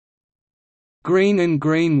Greene and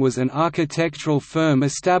Greene was an architectural firm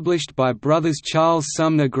established by brothers Charles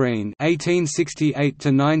Sumner Greene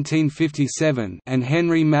 (1868–1957) and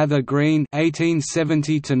Henry Mather Greene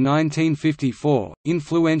 (1870–1954),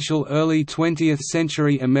 influential early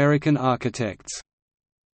 20th-century American architects.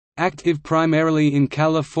 Active primarily in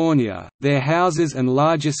California, their houses and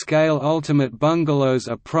larger-scale ultimate bungalows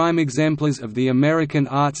are prime exemplars of the American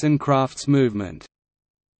arts and crafts movement.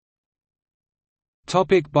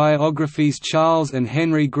 Biographies. Charles and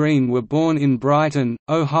Henry Greene were born in Brighton,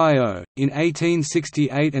 Ohio, in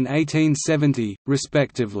 1868 and 1870,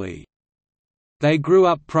 respectively. They grew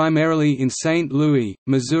up primarily in St. Louis,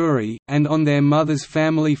 Missouri, and on their mother's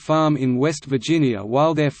family farm in West Virginia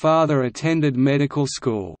while their father attended medical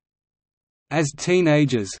school. As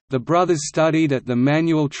teenagers, the brothers studied at the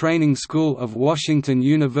Manual Training School of Washington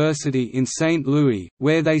University in St. Louis,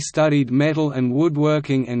 where they studied metal and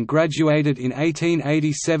woodworking and graduated in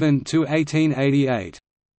 1887–1888.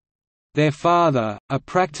 Their father, a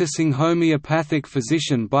practicing homeopathic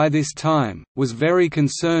physician by this time, was very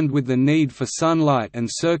concerned with the need for sunlight and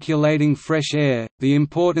circulating fresh air. The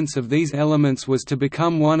importance of these elements was to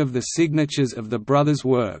become one of the signatures of the brothers'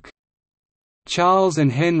 work. Charles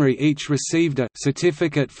and Henry each received a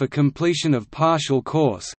certificate for completion of partial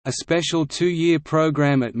course, a special 2-year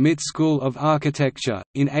program at MIT School of Architecture,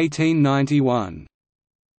 in 1891.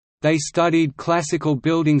 They studied classical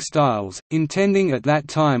building styles, intending at that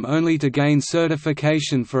time only to gain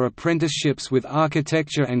certification for apprenticeships with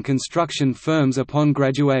architecture and construction firms upon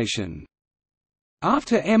graduation.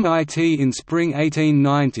 After MIT in spring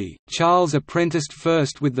 1890, Charles apprenticed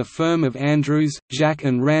first with the firm of Andrews, Jacques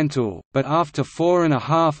and Rantoul, but after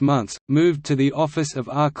 4.5 months, moved to the office of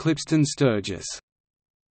R. Clipston Sturgis.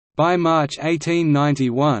 By March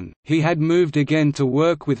 1891, he had moved again to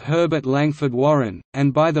work with Herbert Langford Warren,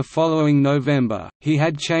 and by the following November, he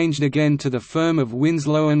had changed again to the firm of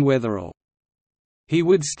Winslow and Wetherell. He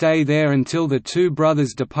would stay there until the two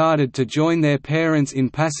brothers departed to join their parents in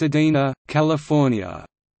Pasadena, California.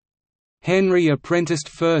 Henry apprenticed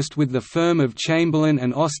first with the firm of Chamberlain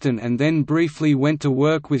and Austin and then briefly went to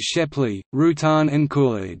work with Shepley, Rutan and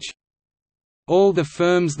Coolidge. All the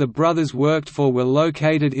firms the brothers worked for were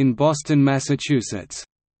located in Boston, Massachusetts.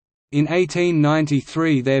 In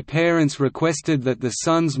 1893 their parents requested that the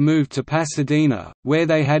sons move to Pasadena, where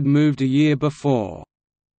they had moved a year before.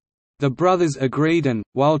 The brothers agreed and,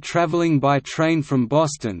 while traveling by train from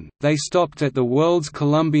Boston, they stopped at the World's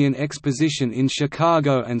Columbian Exposition in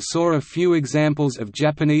Chicago and saw a few examples of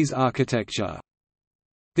Japanese architecture.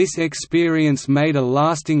 This experience made a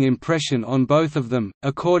lasting impression on both of them,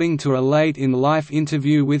 according to a late-in-life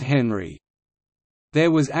interview with Henry. There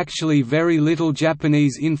was actually very little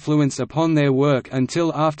Japanese influence upon their work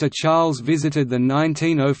until after Charles visited the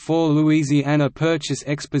 1904 Louisiana Purchase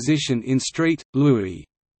Exposition in St. Louis.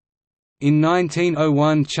 In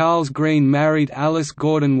 1901 Charles Greene married Alice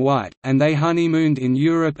Gordon White, and they honeymooned in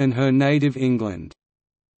Europe and her native England.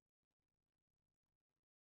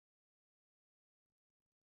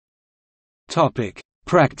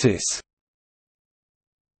 Practice.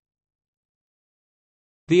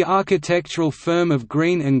 The architectural firm of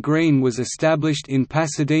Greene & Greene was established in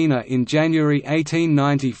Pasadena in January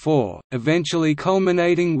 1894, eventually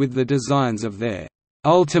culminating with the designs of their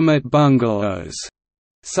 «ultimate bungalows»,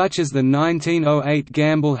 such as the 1908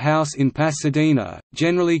 Gamble House in Pasadena,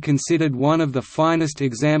 generally considered one of the finest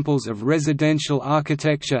examples of residential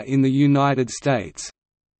architecture in the United States.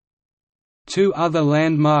 Two other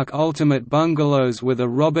landmark ultimate bungalows were the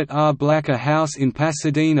Robert R. Blacker House in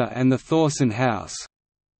Pasadena and the Thorson House.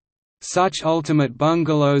 Such ultimate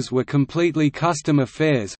bungalows were completely custom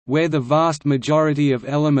affairs, where the vast majority of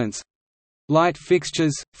elements—light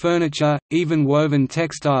fixtures, furniture, even woven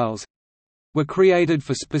textiles— were created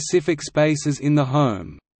for specific spaces in the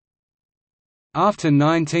home. After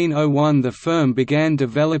 1901 the firm began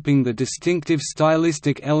developing the distinctive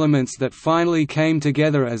stylistic elements that finally came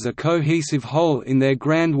together as a cohesive whole in their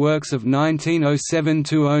grand works of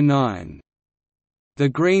 1907–09. The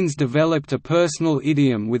Greenes developed a personal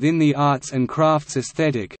idiom within the arts and crafts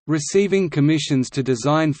aesthetic, receiving commissions to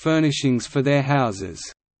design furnishings for their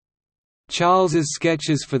houses. Charles's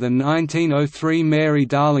sketches for the 1903 Mary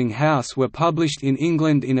Darling House were published in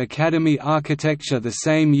England in Academy Architecture the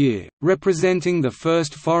same year, representing the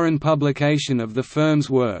first foreign publication of the firm's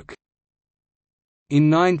work. In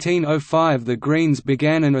 1905 the Greenes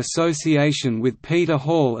began an association with Peter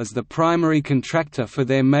Hall as the primary contractor for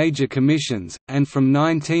their major commissions, and from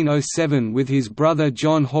 1907 with his brother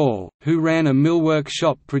John Hall, who ran a millwork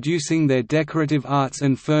shop producing their decorative arts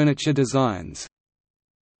and furniture designs.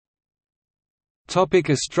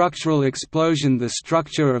 A structural explosion. The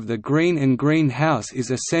structure of the Greene and Greene house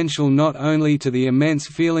is essential not only to the immense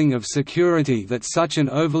feeling of security that such an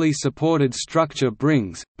overly supported structure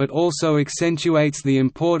brings, but also accentuates the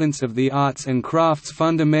importance of the arts and crafts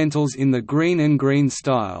fundamentals in the Greene and Greene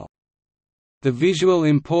style. The visual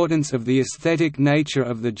importance of the aesthetic nature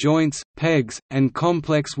of the joints, pegs, and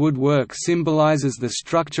complex woodwork symbolizes the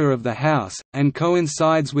structure of the house, and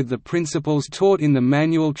coincides with the principles taught in the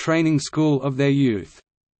manual training school of their youth.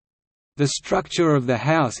 The structure of the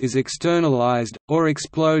house is externalized, or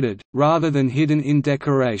exploded, rather than hidden in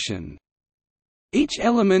decoration. Each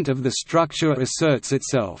element of the structure asserts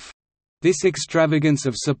itself. This extravagance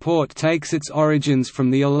of support takes its origins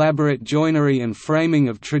from the elaborate joinery and framing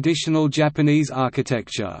of traditional Japanese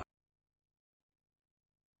architecture.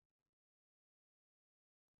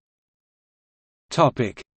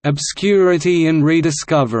 Obscurity and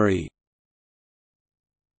rediscovery.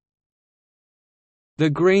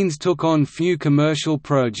 The Greenes took on few commercial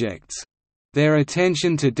projects. Their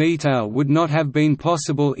attention to detail would not have been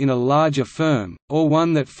possible in a larger firm, or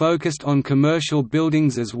one that focused on commercial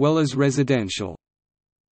buildings as well as residential.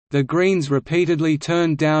 The Greenes repeatedly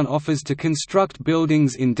turned down offers to construct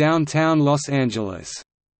buildings in downtown Los Angeles.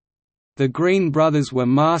 The Greene brothers were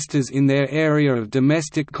masters in their area of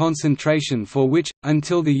domestic concentration for which,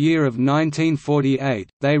 until the year of 1948,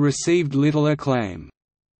 they received little acclaim.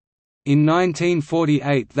 In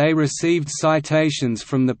 1948 they received citations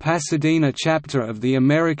from the Pasadena chapter of the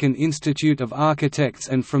American Institute of Architects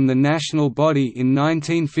and from the national body in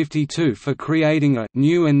 1952 for creating a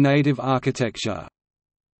 «new and native architecture».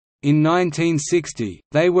 In 1960,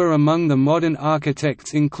 they were among the modern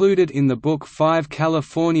architects included in the book Five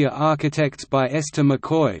California Architects by Esther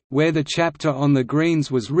McCoy, where the chapter on the Greenes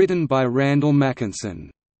was written by Randall Mackinson.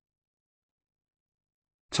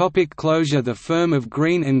 Closure. The firm of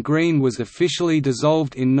Greene and Greene was officially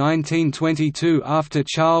dissolved in 1922 after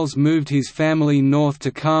Charles moved his family north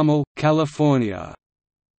to Carmel, California.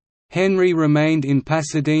 Henry remained in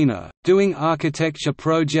Pasadena, doing architecture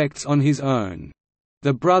projects on his own.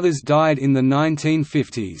 The brothers died in the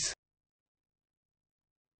 1950s.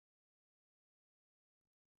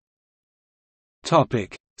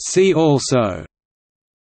 See also: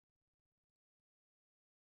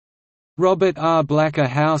 Robert R. Blacker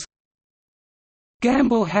House,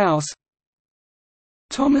 Gamble House,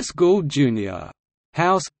 Thomas Gould Jr.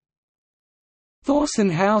 House,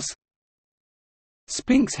 Thorson House,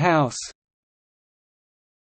 Spinks House.